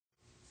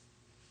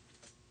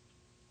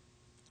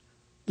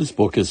This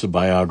book is a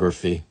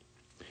biography.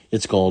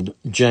 It's called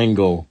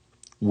Django,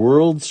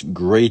 World's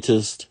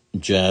Greatest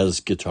Jazz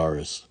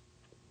Guitarist.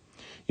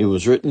 It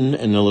was written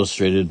and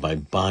illustrated by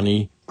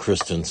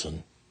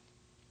Christensen.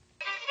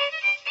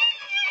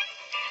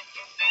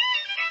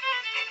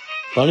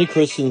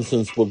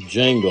 Christensen's book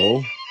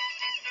Django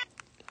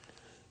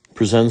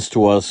presents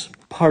to us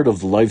part of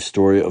the life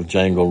story of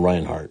Django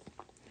Reinhardt,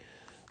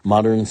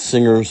 modern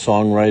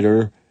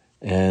singer-songwriter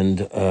and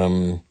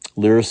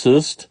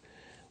lyricist.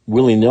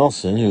 Willie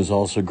Nelson, who's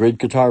also a great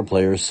guitar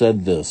player,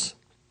 said this: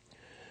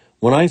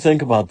 "When I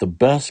think about the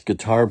best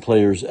guitar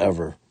players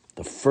ever,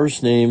 the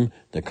first name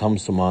that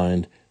comes to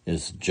mind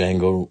is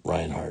Django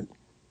Reinhardt.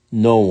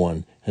 No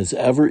one has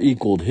ever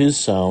equaled his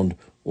sound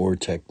or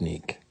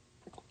technique."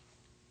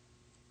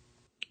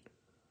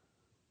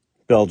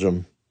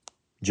 Belgium,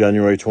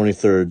 January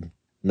 23rd,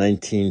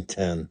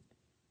 1910.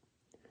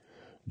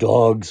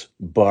 Dogs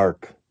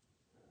bark,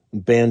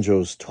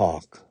 banjos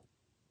talk.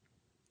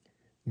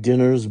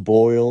 Dinners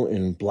boil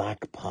in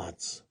black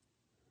pots.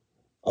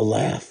 A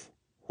laugh,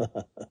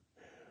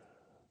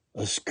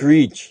 a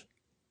screech.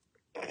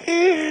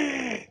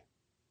 A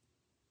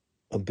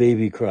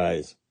baby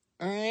cries.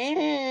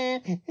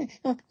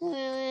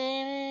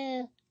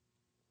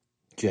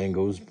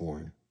 Django's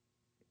born.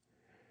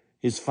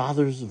 His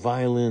father's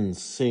violin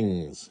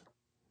sings.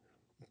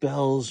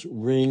 Bells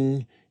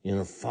ring in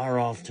a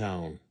far-off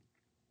town.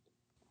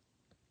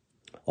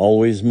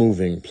 Always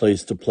moving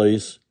place to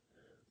place,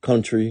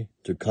 country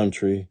to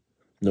country.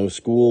 No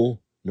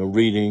school, no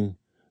reading,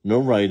 no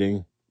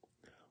writing.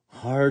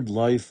 Hard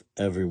life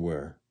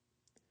everywhere.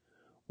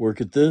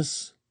 Work at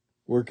this,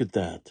 work at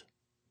that.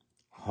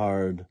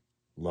 Hard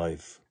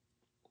life.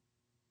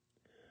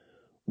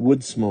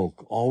 Wood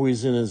smoke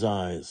always in his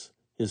eyes,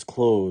 his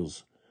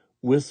clothes.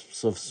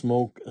 Wisps of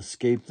smoke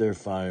escape their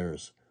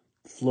fires,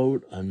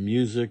 float on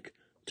music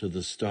to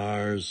the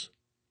stars.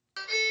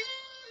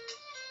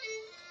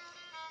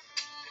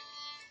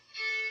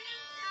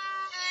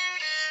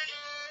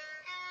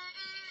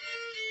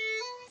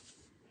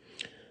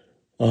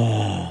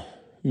 Ah,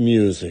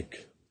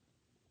 music.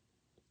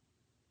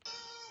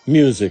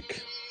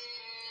 Music.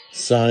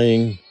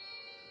 Sighing,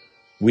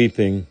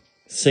 weeping,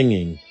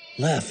 singing,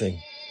 laughing,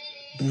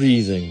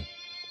 breathing,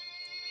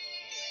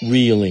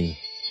 reeling,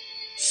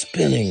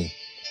 spinning,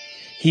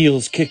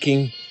 heels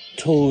kicking,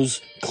 toes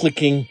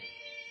clicking,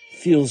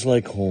 feels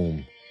like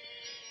home.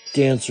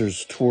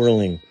 Dancers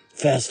twirling,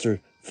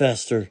 faster,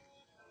 faster.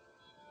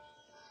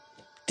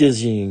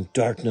 Dizzying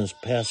darkness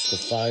past the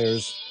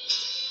fires.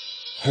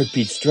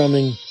 Heartbeats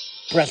drumming,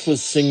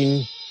 breathless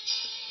singing.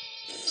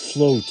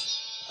 Float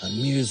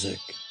on music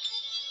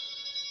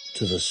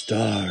to the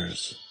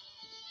stars.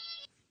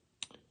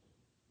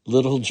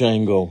 Little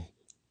Django,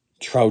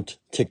 trout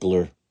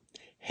tickler,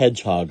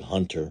 hedgehog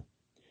hunter.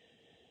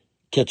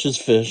 Catches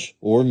fish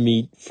or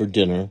meat for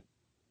dinner.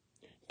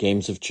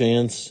 Games of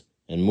chance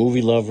and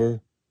movie lover.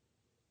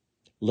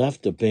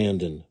 Left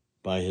abandoned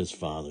by his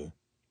father.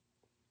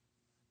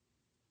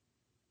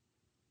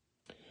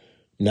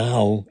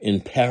 Now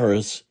in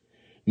Paris,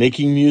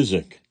 making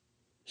music.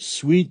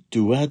 Sweet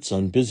duets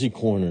on busy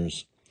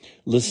corners.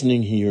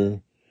 Listening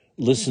here,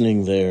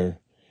 listening there.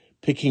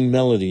 Picking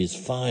melodies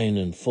fine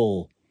and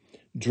full.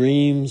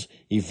 Dreams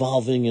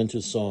evolving into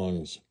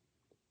songs.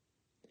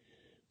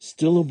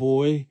 Still a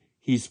boy,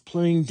 he's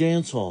playing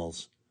dance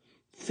halls.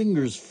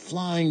 Fingers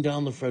flying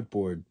down the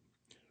fretboard.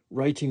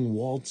 Writing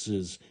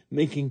waltzes,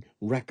 making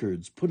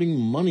records, putting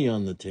money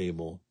on the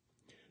table.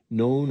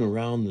 Known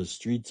around the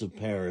streets of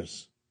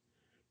Paris.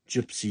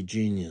 Gypsy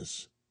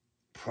genius,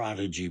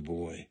 prodigy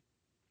boy.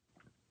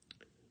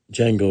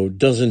 Django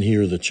doesn't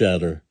hear the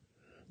chatter,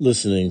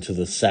 listening to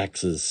the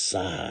saxes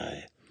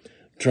sigh,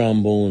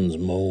 trombones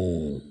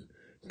moan,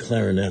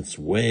 clarinets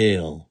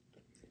wail,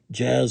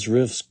 jazz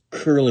riffs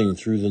curling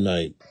through the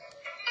night.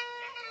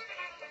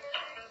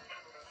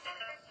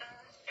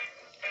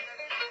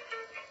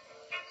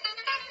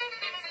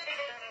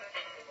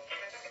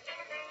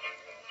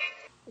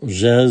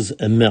 Jazz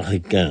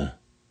américain,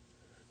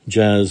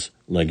 jazz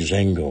like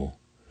Django,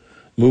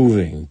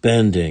 moving,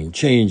 bending,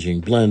 changing,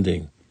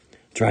 blending.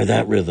 Try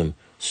that rhythm,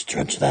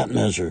 stretch that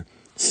measure,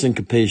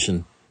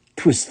 syncopation,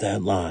 twist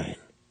that line.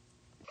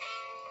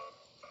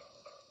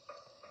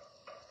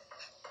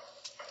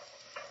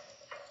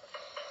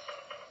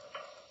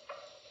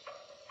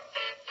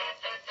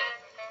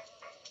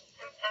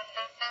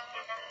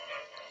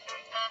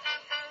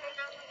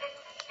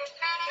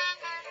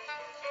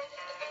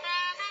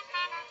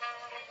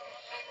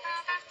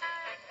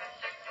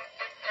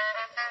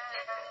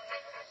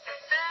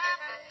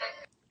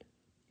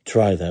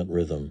 Try that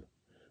rhythm,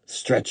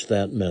 stretch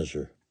that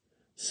measure,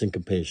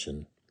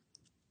 syncopation,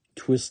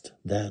 twist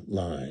that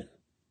line.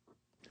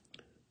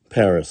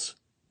 Paris,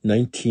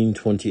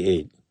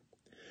 1928.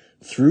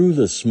 Through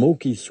the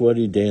smoky,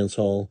 sweaty dance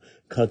hall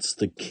cuts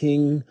the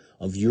king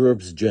of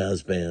Europe's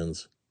jazz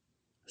bands.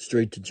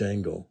 Straight to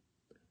Django.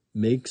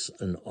 Makes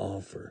an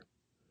offer.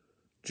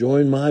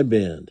 Join my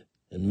band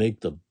and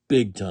make the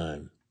big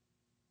time.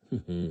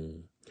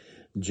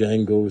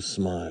 Django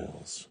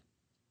smiles.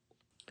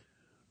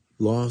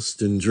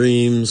 Lost in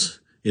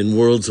dreams, in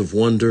worlds of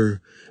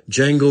wonder,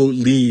 Django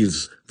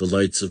leaves the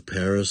lights of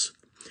Paris,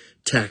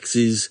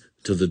 taxis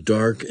to the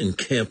dark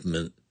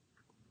encampment,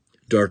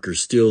 darker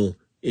still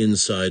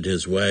inside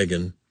his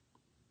wagon.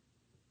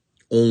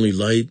 Only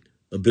light,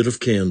 a bit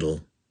of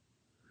candle.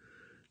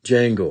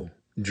 Django,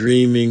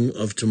 dreaming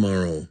of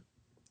tomorrow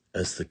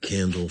as the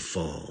candle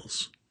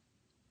falls.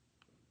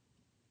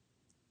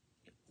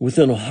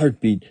 Within a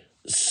heartbeat,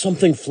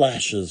 something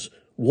flashes.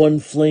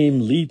 One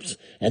flame leaps,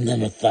 and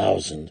then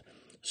 1,000.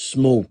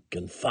 Smoke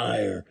and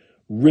fire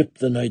rip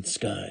the night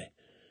sky,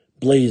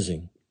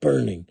 blazing,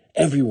 burning,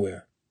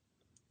 everywhere.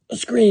 A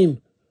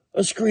scream,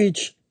 a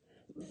screech,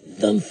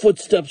 then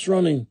footsteps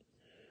running.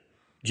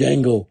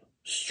 Django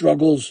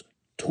struggles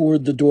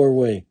toward the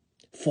doorway,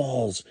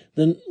 falls,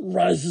 then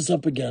rises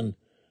up again.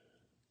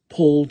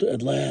 Pulled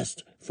at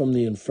last from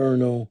the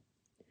inferno,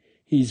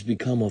 he's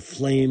become a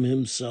flame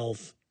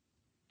himself.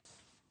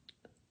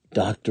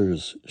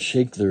 Doctors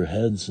shake their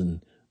heads and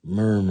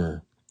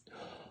murmur,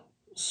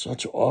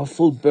 "Such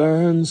awful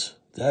burns,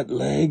 that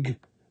leg,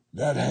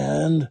 that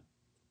hand."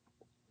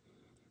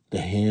 The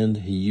hand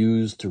he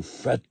used to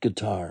fret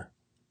guitar,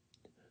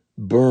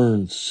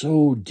 burned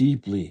so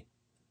deeply,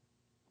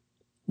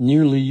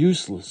 nearly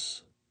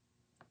useless.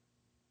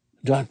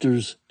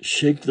 Doctors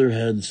shake their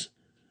heads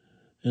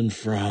and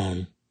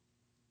frown.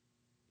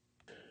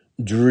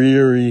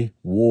 Dreary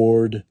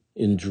ward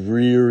in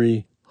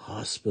dreary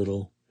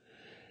hospital.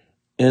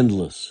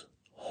 Endless,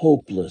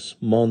 hopeless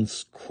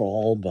months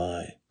crawl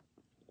by,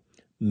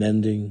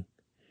 mending,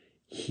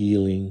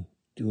 healing,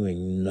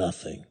 doing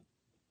nothing.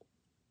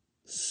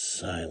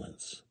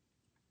 Silence.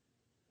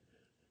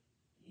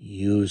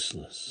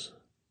 Useless.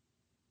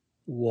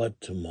 What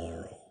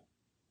tomorrow?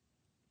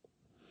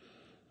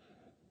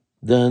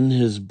 Then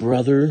his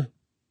brother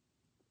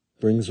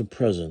brings a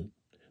present,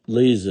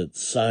 lays it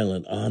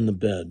silent on the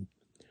bed.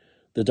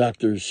 The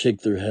doctors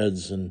shake their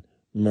heads and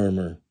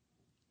murmur,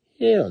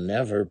 "He'll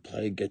never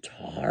play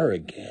guitar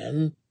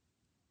again."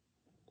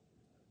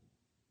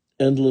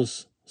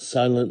 Endless,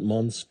 silent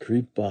months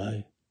creep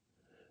by.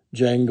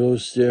 Django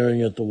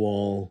staring at the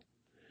wall.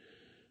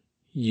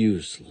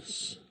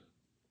 Useless.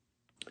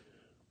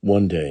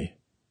 One day,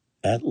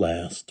 at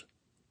last,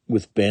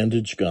 with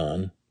bandage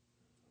gone,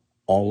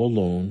 all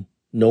alone,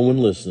 no one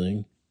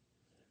listening,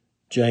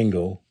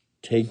 Django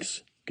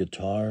takes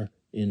guitar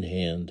in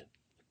hand.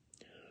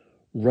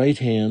 Right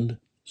hand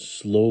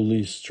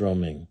slowly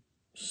strumming,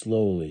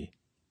 slowly,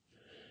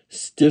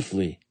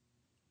 stiffly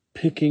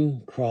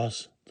picking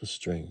across the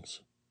strings,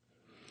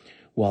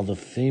 while the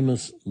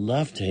famous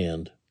left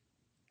hand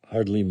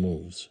hardly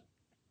moves.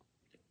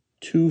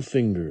 2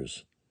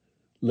 fingers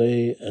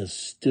lay as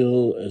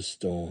still as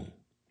stone.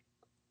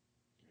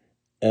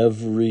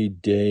 Every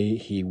day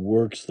he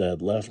works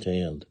that left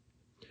hand,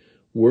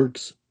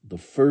 works the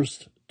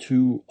first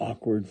 2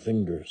 awkward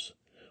fingers,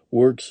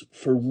 works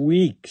for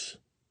weeks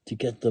to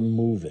get them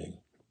moving,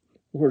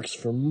 works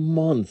for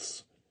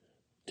months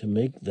to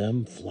make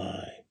them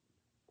fly.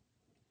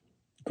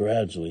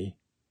 Gradually,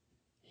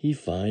 he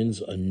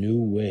finds a new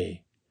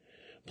way,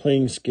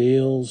 playing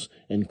scales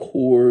and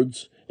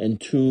chords and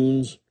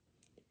tunes.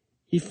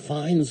 He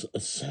finds a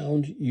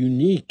sound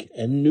unique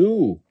and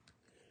new,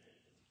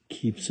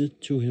 keeps it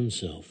to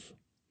himself.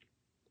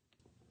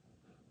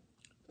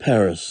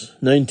 Paris,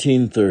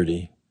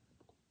 1930.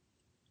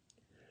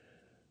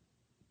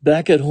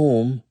 Back at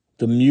home,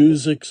 the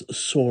music's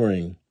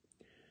soaring.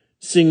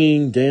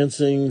 Singing,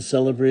 dancing,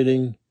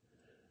 celebrating.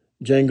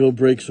 Django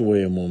breaks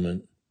away a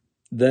moment.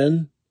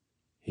 Then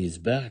he's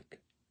back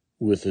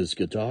with his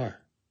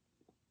guitar.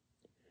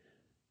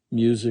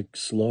 Music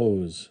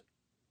slows.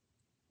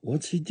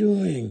 What's he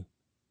doing?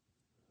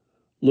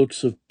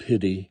 Looks of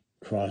pity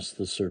cross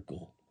the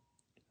circle.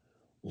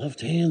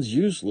 Left hand's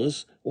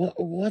useless.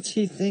 What's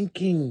he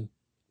thinking?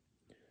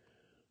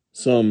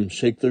 Some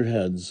shake their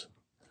heads.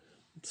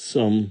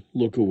 Some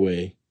look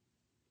away.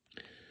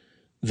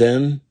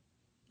 Then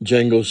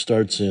Django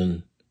starts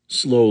in,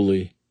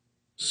 slowly,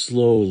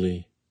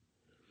 slowly.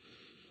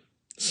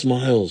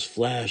 Smiles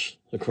flash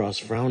across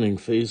frowning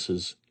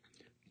faces.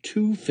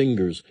 2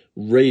 fingers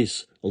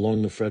race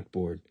along the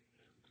fretboard,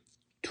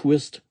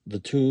 twist the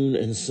tune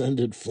and send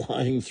it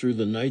flying through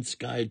the night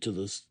sky to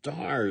the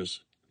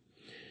stars.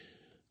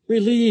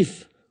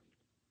 Relief,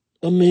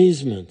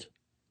 amazement.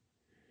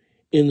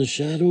 In the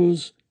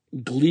shadows,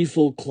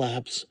 gleeful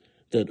claps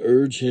that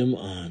urge him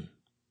on.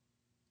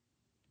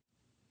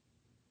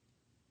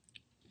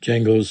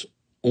 Django's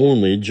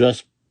only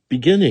just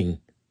beginning.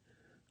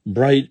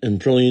 Bright and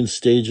brilliant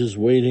stages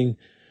waiting,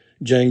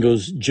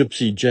 Django's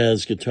gypsy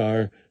jazz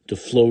guitar to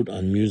float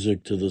on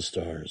music to the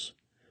stars.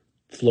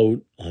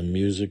 Float on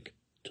music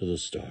to the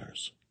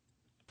stars.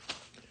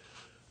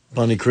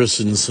 Bonnie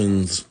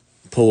Christensen's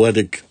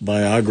poetic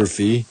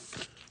biography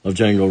of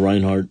Django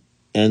Reinhardt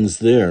ends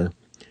there,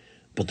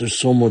 but there's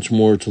so much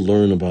more to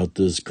learn about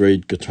this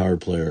great guitar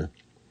player.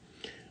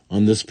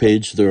 On this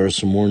page, there are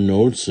some more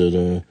notes that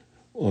an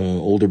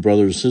older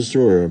brother or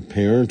sister or a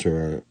parent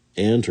or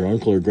aunt or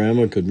uncle or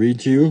grandma could read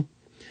to you.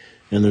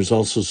 And there's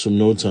also some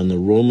notes on the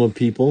Roma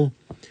people.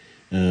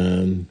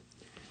 Django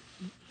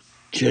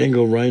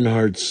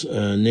Reinhardt's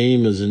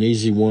name is an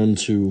easy one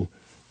to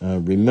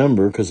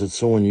remember because it's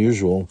so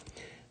unusual.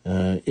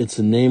 It's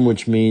a name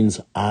which means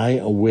I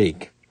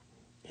awake.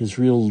 His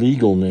real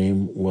legal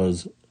name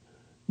was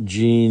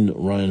Jean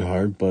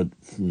Reinhardt, but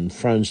in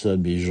French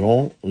that'd be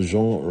Jean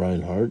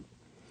Reinhardt.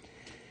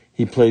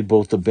 He played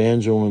both the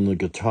banjo and the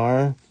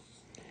guitar.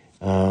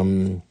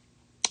 There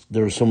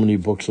are so many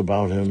books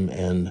about him,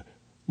 and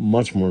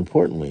much more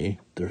importantly,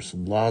 there's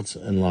lots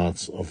and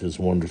lots of his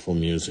wonderful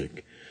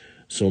music.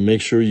 So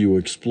make sure you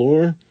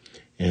explore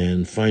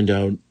and find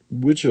out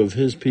which of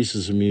his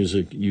pieces of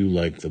music you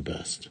like the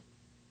best.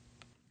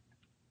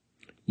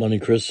 Bonnie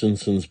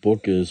Christensen's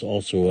book is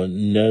also a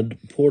Ned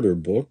Porter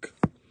book.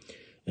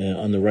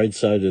 On the right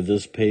side of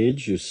this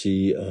page, you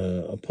see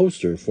a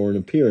poster for an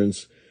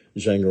appearance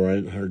Django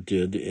Reinhardt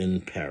did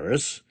in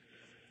Paris.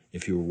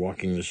 If you were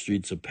walking the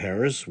streets of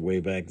Paris way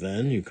back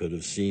then, you could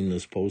have seen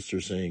this poster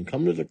saying,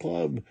 "Come to the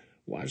club,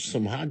 watch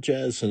some hot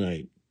jazz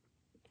tonight."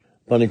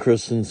 Bonnie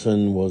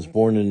Christensen was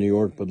born in New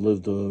York but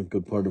lived a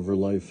good part of her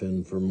life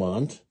in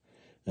Vermont.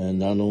 And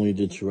not only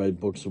did she write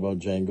books about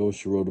Django,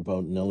 she wrote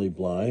about Nellie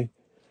Bly,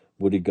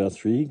 Woody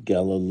Guthrie,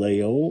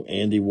 Galileo,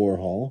 Andy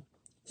Warhol.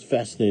 It's a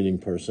fascinating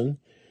person.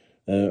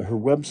 Her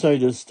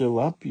website is still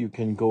up. You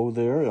can go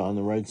there on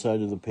the right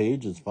side of the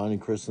page. It's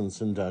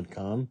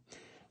bonniechristensen.com,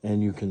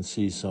 and you can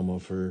see some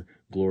of her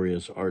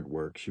glorious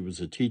artwork. She was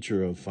a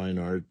teacher of fine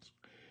art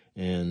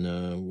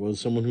and was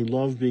someone who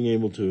loved being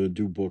able to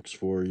do books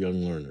for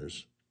young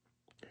learners.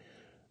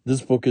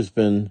 This book has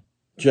been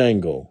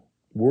Django,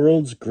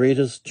 World's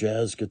Greatest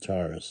Jazz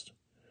Guitarist,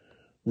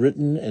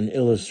 written and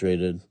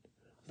illustrated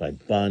by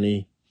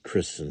Bonnie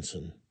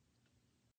Christensen.